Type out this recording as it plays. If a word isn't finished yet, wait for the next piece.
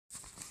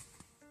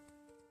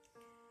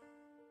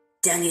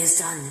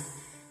Daniel-san,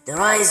 the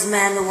wise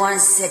man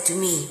once said to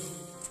me,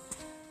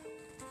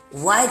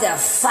 "Why the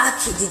fuck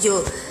did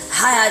you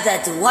hire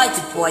that white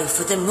boy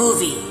for the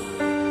movie?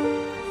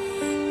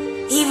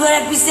 He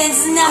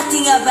represents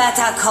nothing about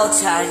our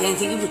culture.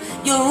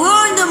 You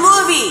ruined the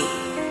movie.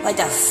 Why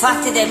the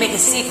fuck did they make a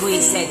sequel?"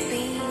 He said.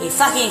 He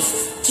fucking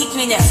kicked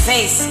me in the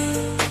face.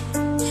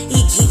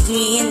 He kicked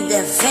me in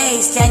the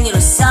face.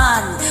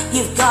 Daniel-san,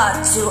 you've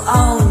got to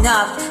own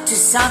up to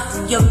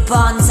something. Your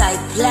bonsai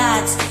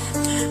plant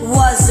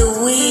was a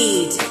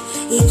weed.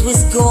 It was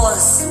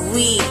gorse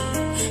weed,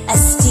 as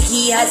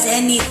sticky as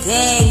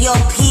anything. Your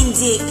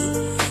pindic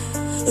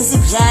is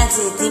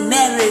implanted in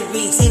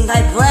memories in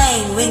my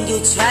brain. When you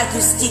try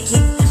to stick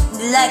it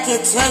like a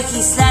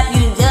turkey, slap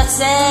you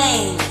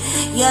insane.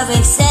 You're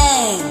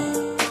insane.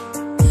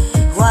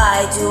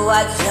 Why do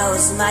I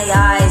close my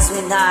eyes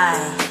when I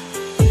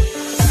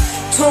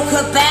talk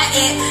about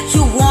it?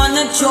 You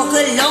wanna joke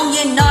along,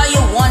 you know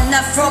you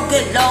wanna frog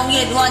along,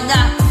 you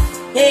wanna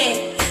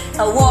hear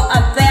what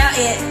about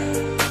it?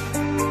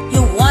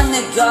 You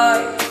wanna go,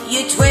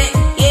 you twit,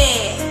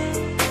 yeah.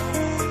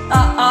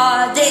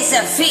 There's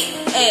a fit,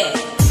 yeah.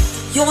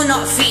 You're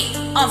not fit,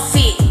 I'm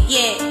fit,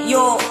 yeah.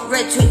 You're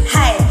a twit,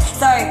 hey.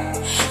 So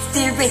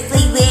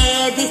seriously,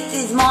 where this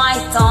is my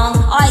song.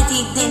 I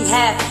didn't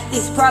have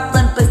this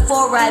problem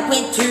before I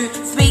went to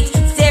speech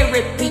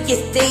therapy. You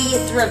see,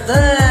 it's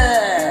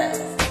reverse.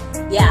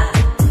 Yeah.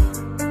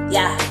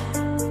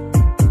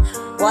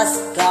 What's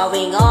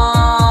going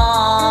on?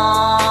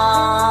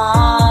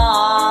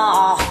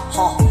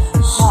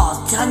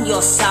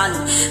 Daniel-san,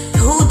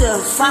 who the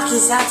fuck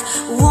is that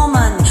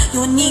woman?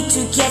 You need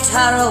to get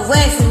her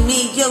away from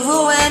me. You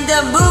ruined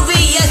the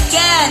movie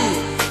again.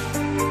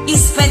 You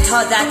spent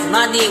all that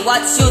money,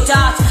 what you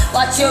got?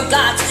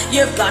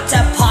 You've got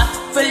a pot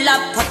full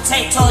of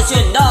potatoes.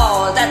 You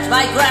know that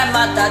my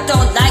grandmother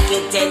don't like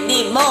it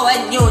anymore.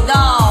 And you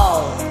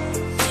know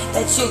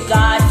that you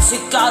got to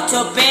go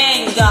to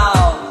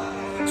bingo.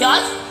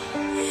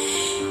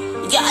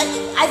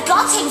 I've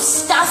got him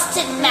stuffed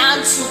and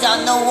mounted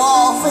on the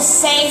wall for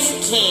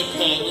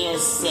safekeeping, you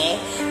see.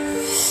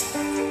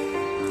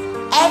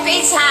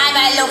 Every time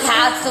I look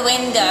out the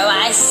window,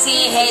 I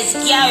see his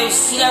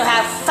ghost. You know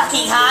how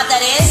fucking hard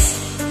that is?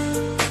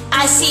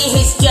 I see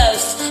his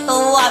ghost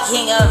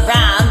walking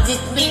around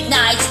at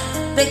midnight,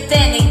 but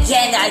then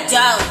again I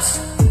don't.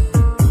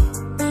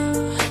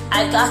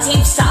 I got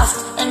him stuffed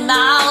and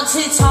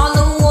mounted on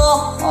the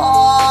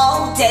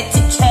wall.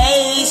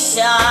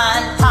 Dedication,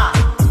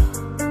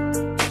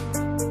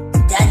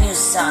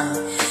 Daniel-san,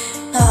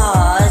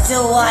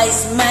 the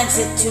wise man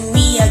said to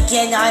me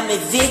again, I'm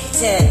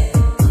evicted.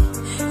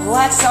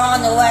 Wax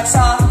on, wax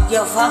off,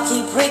 you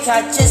fucking prick,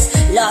 I just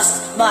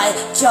lost my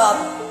job.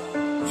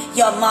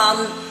 Your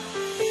mom.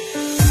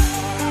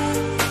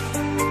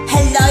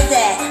 Hello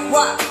there,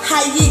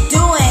 how you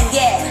doing?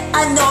 Yeah,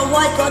 I know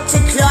I got to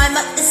climb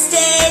up the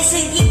stairs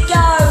and you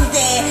go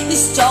there. You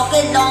jog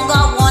along, I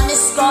wanna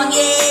scroll,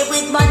 yeah,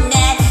 with my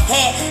net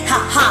hair.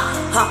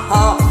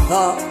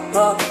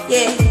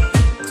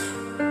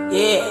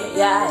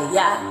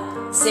 Yeah.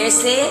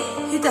 Seriously?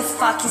 Who the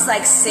fuck is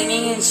like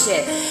singing and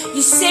shit?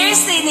 You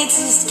seriously need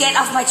to just get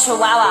off my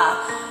chihuahua.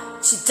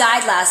 She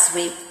died last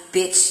week,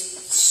 bitch.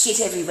 Shit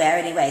everywhere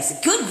anyway, so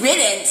good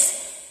riddance.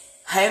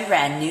 Home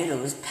brand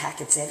noodles,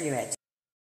 packets everywhere.